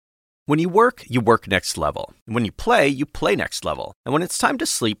When you work next level. When you play next level. And when it's time to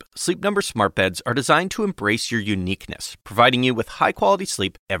sleep, Sleep Number smart beds are designed to embrace your uniqueness, providing you with high-quality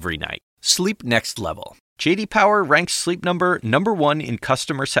sleep every night. Sleep next level. J.D. Power ranks Sleep Number number 1 in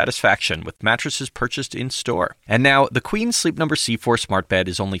customer satisfaction with mattresses purchased in-store. And now, the Queen Sleep Number C4 smart bed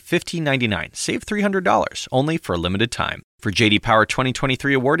is only $1,599. Save $300, only for a limited time. For J.D. Power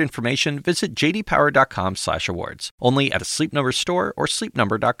 2023 award information, visit jdpower.com/awards. Only at a Sleep Number store or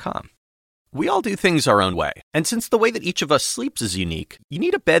sleepnumber.com. We all do things our own way, and since the way that each of us sleeps is unique, you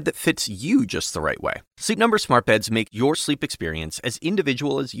need a bed that fits you just the right way. Sleep Number smart beds make your sleep experience as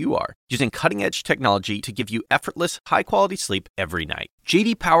individual as you are, using cutting-edge technology to give you effortless, high-quality sleep every night.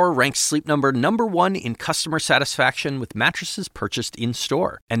 J.D. Power ranks Sleep Number number 1 in customer satisfaction with mattresses purchased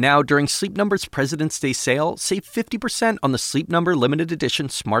in-store. And now, during Sleep Number's President's Day sale, save 50% on the Sleep Number limited edition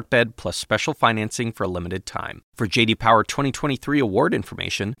smart bed plus special financing for a limited time. For J.D. Power 2023 award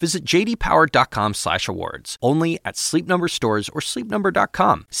information, visit jdpower.com/awards. Only at Sleep Number stores or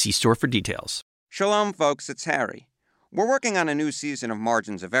sleepnumber.com. See store for details. Shalom, folks. It's Harry. We're working on a new season of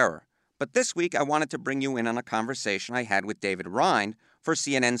Margins of Error, but this week I wanted to bring you in on a conversation I had with David Rind for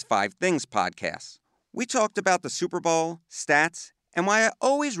CNN's 5 Things podcast. We talked about the Super Bowl, stats, and why I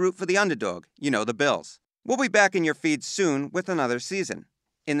always root for the underdog, the Bills. We'll be back in your feeds soon with another season.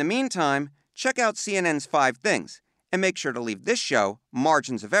 In the meantime, check out CNN's 5 Things, and make sure to leave this show,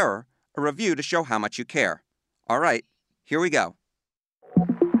 Margins of Error, a review to show how much you care. All right, here we go.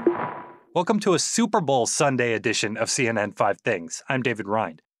 Welcome to a Super Bowl Sunday edition of CNN 5 Things. I'm David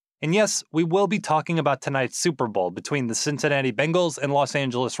Rind. And yes, we will be talking about tonight's Super Bowl between the Cincinnati Bengals and Los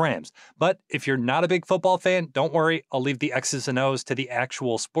Angeles Rams. But if you're not a big football fan, don't worry, I'll leave the X's and O's to the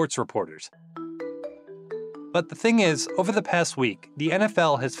actual sports reporters. But the thing is, over the past week, the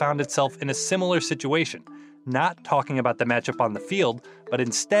NFL has found itself in a similar situation, not talking about the matchup on the field, but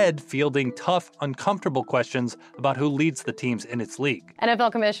instead fielding tough, uncomfortable questions about who leads the teams in its league.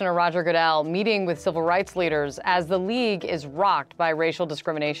 NFL Commissioner Roger Goodell meeting with civil rights leaders as the league is rocked by racial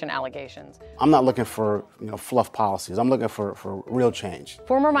discrimination allegations. I'm not looking for, fluff policies. I'm looking for real change.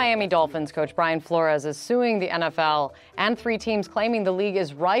 Former Miami Dolphins coach Brian Flores is suing the NFL and 3 teams claiming the league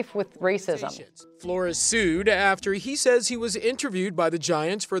is rife with racism. Flores sued after he says he was interviewed by the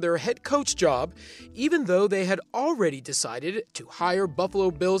Giants for their head coach job, even though they had already decided to hire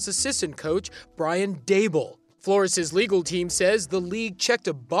Buffalo Bills assistant coach Brian Daboll. Flores' legal team says the league checked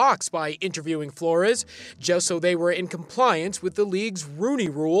a box by interviewing Flores, just so they were in compliance with the league's Rooney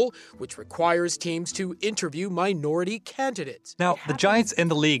Rule, which requires teams to interview minority candidates. Now, the Giants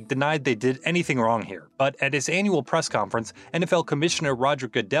and the league denied they did anything wrong here, but at his annual press conference, NFL Commissioner Roger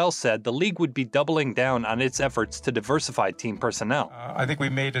Goodell said the league would be doubling down on its efforts to diversify team personnel. I think we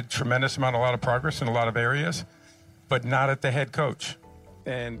made a lot of progress in a lot of areas, but not at the head coach.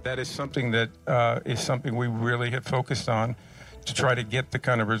 And that is something we really have focused on to try to get the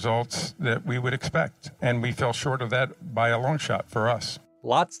kind of results that we would expect. And we fell short of that by a long shot for us.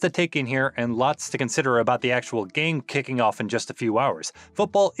 Lots to take in here and lots to consider about the actual game kicking off in just a few hours.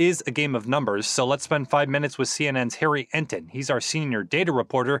 Football is a game of numbers, so let's spend 5 minutes with CNN's Harry Enton. He's our senior data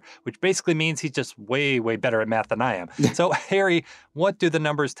reporter, which basically means he's just way, way better at math than I am. So, Harry, what do the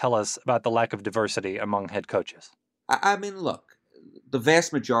numbers tell us about the lack of diversity among head coaches? I mean, look. The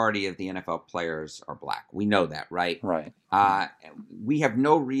vast majority of the NFL players are black. We know that, right? Right. We have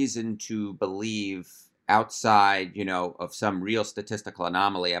no reason to believe outside, of some real statistical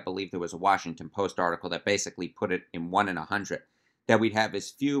anomaly. I believe there was a Washington Post article that basically put it in 1 in 100, that we'd have as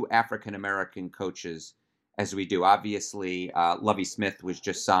few African-American coaches as we do. Obviously, Lovie Smith was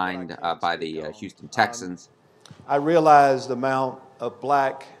just signed by the Houston Texans. I realize the amount of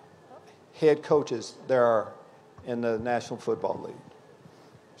black head coaches there are in the National Football League.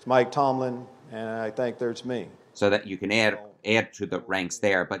 It's Mike Tomlin, and I think there's me. So that you can add to the ranks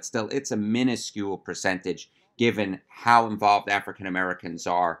there, but still it's a minuscule percentage given how involved African Americans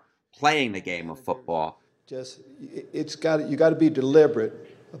are playing the game of football. You got to be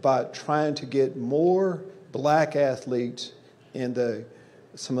deliberate about trying to get more black athletes in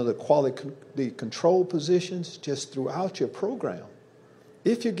some of the quality control positions just throughout your program.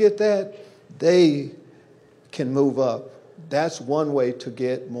 If you get that, they can move up. That's one way to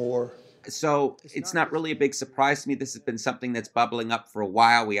get more. So it's not really a big surprise to me. This has been something that's bubbling up for a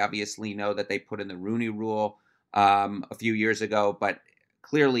while. We obviously know that they put in the Rooney Rule a few years ago, but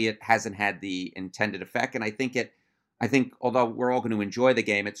clearly it hasn't had the intended effect. And I think although we're all going to enjoy the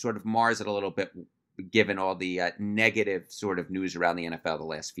game, it sort of mars it a little bit given all the negative sort of news around the NFL the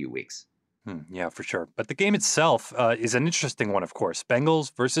last few weeks. Yeah, for sure. But the game itself is an interesting one, of course.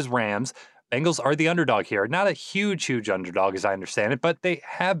 Bengals versus Rams. Bengals are the underdog here. Not a huge underdog as I understand it, but they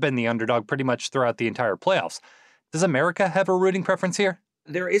have been the underdog pretty much throughout the entire playoffs. Does America have a rooting preference here?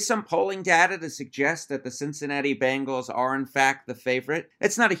 There is some polling data to suggest that the Cincinnati Bengals are, in fact, the favorite.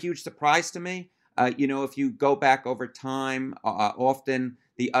 It's not a huge surprise to me. If you go back over time, often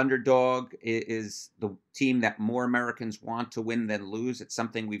the underdog is the team that more Americans want to win than lose. It's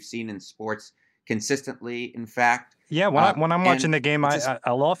something we've seen in sports consistently, in fact. Yeah, when I'm watching the game,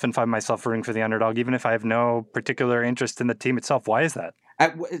 I'll often find myself rooting for the underdog, even if I have no particular interest in the team itself. Why is that?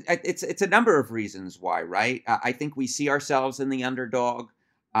 It's a number of reasons why, right? I think we see ourselves in the underdog.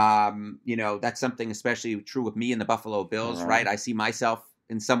 That's something especially true with me and the Buffalo Bills, right? I see myself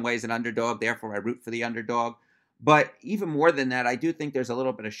in some ways an underdog, therefore I root for the underdog. But even more than that, I do think there's a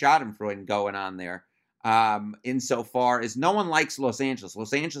little bit of schadenfreude going on there, insofar as no one likes Los Angeles.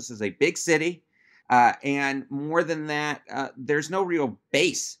 Los Angeles is a big city, and more than that, there's no real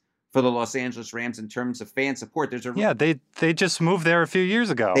base for the Los Angeles Rams in terms of fan support. They just moved there a few years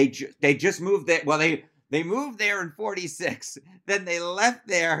ago. They just moved there. Well, they moved there in 46. Then they left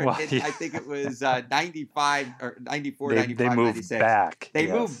there. I think it was 95 or 94, 95, they moved 96. Back. They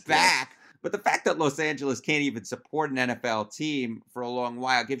moved back. But the fact that Los Angeles can't even support an NFL team for a long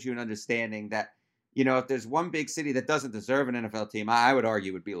while gives you an understanding that, if there's one big city that doesn't deserve an NFL team, I would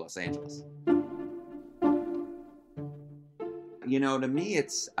argue would be Los Angeles. To me,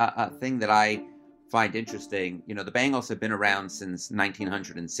 it's a thing that I find interesting. The Bengals have been around since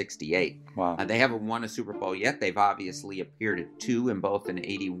 1968. Wow. They haven't won a Super Bowl yet. They've obviously appeared at two in both in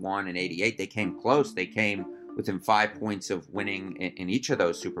 81 and 88. They came close. They came within 5 points of winning in each of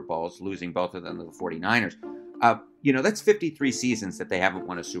those Super Bowls, losing both of them to the 49ers. That's 53 seasons that they haven't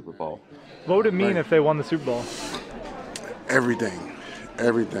won a Super Bowl. What would it mean if they won the Super Bowl? Everything. I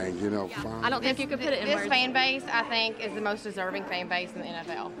don't think you could put it in This words. fan base, I think, is the most deserving fan base in the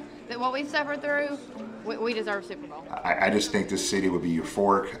NFL. That what we suffered through, we deserve Super Bowl. I just think this city would be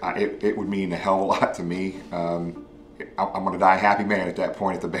euphoric. It would mean a hell of a lot to me. I'm going to die a happy man at that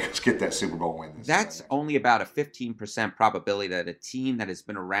point if the Bengals get that Super Bowl win. That's only about a 15% probability that a team that has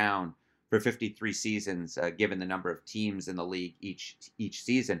been around for 53 seasons, given the number of teams in the league each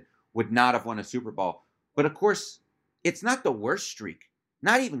season, would not have won a Super Bowl. But of course, it's not the worst streak.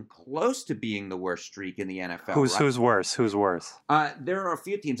 Not even close to being the worst streak in the NFL. Who's worse? Who's worse? There are a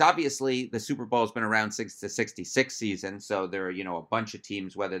few teams. Obviously, the Super Bowl has been around 6 to 66 seasons, so there are a bunch of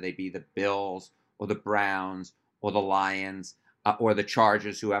teams, whether they be the Bills or the Browns or the Lions or the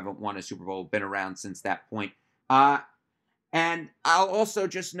Chargers, who haven't won a Super Bowl, been around since that point. And I'll also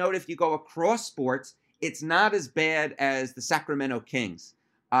just note, if you go across sports, it's not as bad as the Sacramento Kings,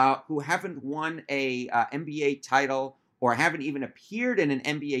 who haven't won a NBA title or haven't even appeared in an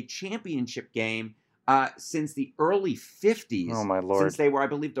NBA championship game since the early 50s. Oh, my Lord. Since they were, I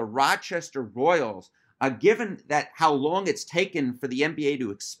believe, the Rochester Royals. Given that how long it's taken for the NBA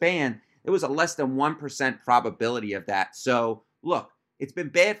to expand, there was a less than 1% probability of that. So, look, it's been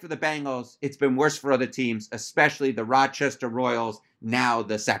bad for the Bengals. It's been worse for other teams, especially the Rochester Royals, now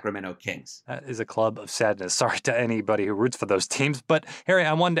the Sacramento Kings. That is a club of sadness. Sorry to anybody who roots for those teams. But, Harry,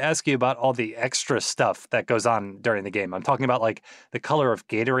 I wanted to ask you about all the extra stuff that goes on during the game. I'm talking about, like, the color of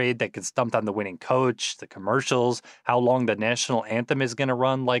Gatorade that gets dumped on the winning coach, the commercials, how long the national anthem is going to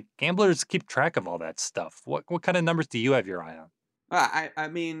run. Like, gamblers keep track of all that stuff. What kind of numbers do you have your eye on? I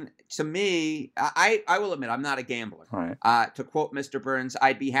mean, to me, I will admit I'm not a gambler. All right. To quote Mr. Burns,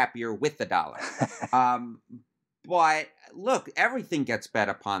 I'd be happier with the dollar. But look, everything gets bet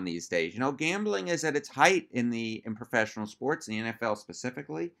upon these days. Gambling is at its height in professional sports, in the NFL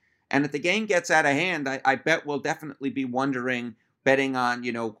specifically. And if the game gets out of hand, I bet we'll definitely be betting on,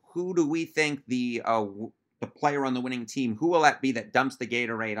 who do we think the player on the winning team, who will that be that dumps the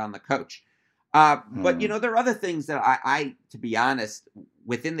Gatorade on the coach? But, there are other things that I, to be honest,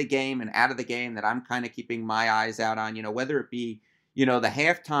 within the game and out of the game that I'm kind of keeping my eyes out on, whether it be, the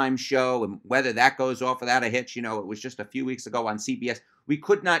halftime show and whether that goes off without a hitch. It was just a few weeks ago on CBS. We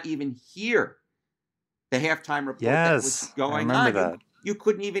could not even hear the halftime report that was going on. That. You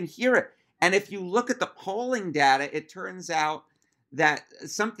couldn't even hear it. And if you look at the polling data, it turns out that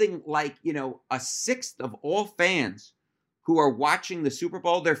something like, a sixth of all fans who are watching the Super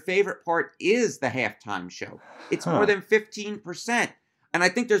Bowl, their favorite part is the halftime show. It's more than 15%. And I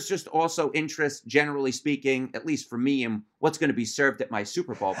think there's just also interest, generally speaking, at least for me, in what's going to be served at my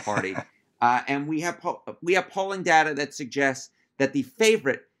Super Bowl party. And we have polling data that suggests that the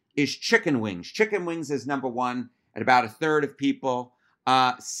favorite is chicken wings. Chicken wings is number one at about a third of people.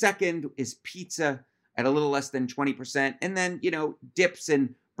 Second is pizza at a little less than 20%. And then, dips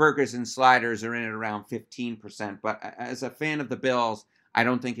and burgers and sliders are in at around 15%. But as a fan of the Bills, I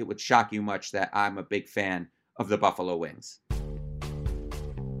don't think it would shock you much that I'm a big fan of the Buffalo Wings.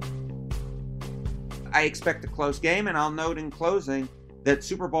 I expect a close game, and I'll note in closing that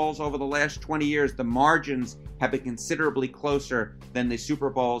Super Bowls over the last 20 years, the margins have been considerably closer than the Super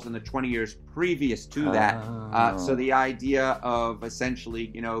Bowls in the 20 years previous to that. So the idea of essentially,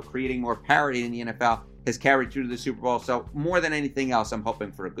 creating more parity in the NFL has carried through to the Super Bowl. So more than anything else, I'm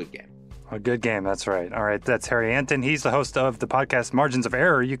hoping for a good game. A good game, that's right. All right, that's Harry Anton. He's the host of the podcast Margins of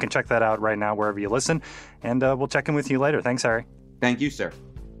Error. You can check that out right now wherever you listen, and we'll check in with you later. Thanks, Harry. Thank you, sir.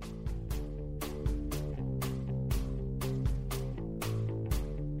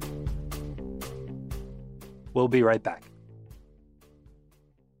 We'll be right back.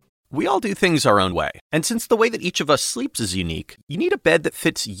 We all do things our own way, and since the way that each of us sleeps is unique, you need a bed that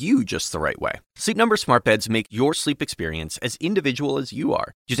fits you just the right way. Sleep Number smart beds make your sleep experience as individual as you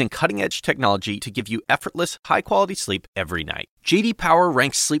are, using cutting-edge technology to give you effortless, high-quality sleep every night. J.D. Power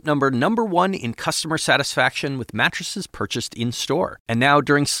ranks Sleep Number #1 in customer satisfaction with mattresses purchased in-store. And now,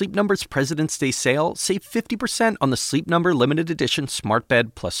 during Sleep Number's President's Day sale, save 50% on the Sleep Number Limited Edition smart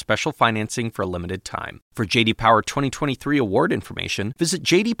bed plus special financing for a limited time. For J.D. Power 2023 award information, visit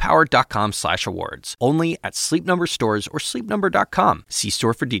jdpower.com/awards. Only at Sleep Number stores or sleepnumber.com. See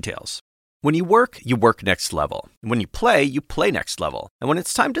store for details. When you work next level. And when you play next level. And when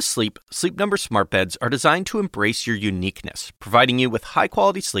it's time to sleep, Sleep Number smart beds are designed to embrace your uniqueness, providing you with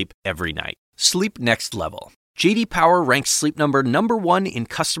high-quality sleep every night. Sleep next level. J.D. Power ranks Sleep Number #1 in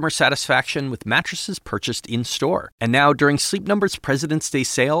customer satisfaction with mattresses purchased in-store. And now, during Sleep Number's President's Day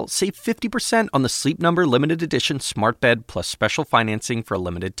sale, save 50% on the Sleep Number Limited Edition smart bed plus special financing for a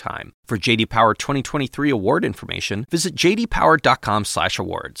limited time. For J.D. Power 2023 award information, visit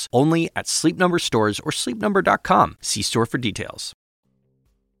jdpower.com/awards. Only at Sleep Number stores or sleepnumber.com. See store for details.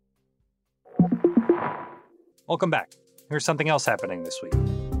 Welcome back. Here's something else happening this week.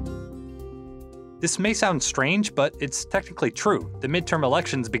 This may sound strange, but it's technically true. The midterm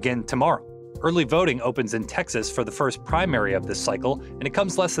elections begin tomorrow. Early voting opens in Texas for the first primary of this cycle, and it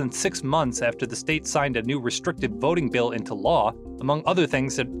comes less than 6 months after the state signed a new restrictive voting bill into law. Among other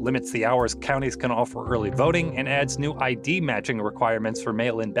things, it limits the hours counties can offer early voting and adds new ID matching requirements for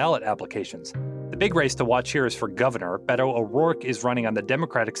mail-in ballot applications. The big race to watch here is for governor. Beto O'Rourke is running on the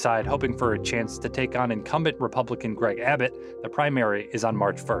Democratic side, hoping for a chance to take on incumbent Republican Greg Abbott. The primary is on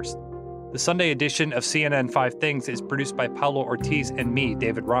March 1st. The Sunday edition of CNN 5 Things is produced by Paulo Ortiz and me,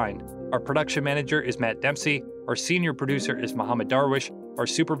 David Rind. Our production manager is Matt Dempsey. Our senior producer is Mohammed Darwish. Our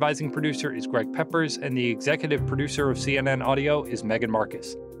supervising producer is Greg Peppers. And the executive producer of CNN Audio is Megan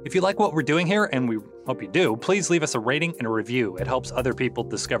Marcus. If you like what we're doing here, and we hope you do, please leave us a rating and a review. It helps other people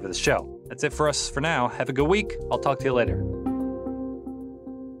discover the show. That's it for us for now. Have a good week. I'll talk to you later.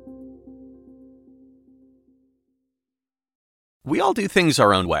 We all do things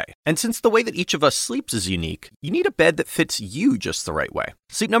our own way, and since the way that each of us sleeps is unique, you need a bed that fits you just the right way.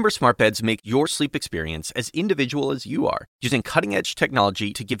 Sleep Number smart beds make your sleep experience as individual as you are, using cutting-edge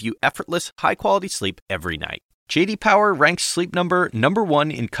technology to give you effortless, high-quality sleep every night. J.D. Power ranks Sleep Number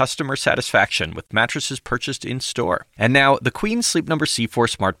 #1 in customer satisfaction with mattresses purchased in-store. And now, the Queen Sleep Number C4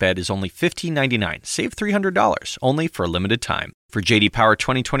 smart bed is only $15.99. Save $300, only for a limited time. For J.D. Power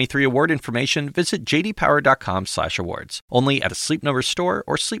 2023 award information, visit jdpower.com/awards. Only at a Sleep Number store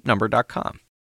or sleepnumber.com.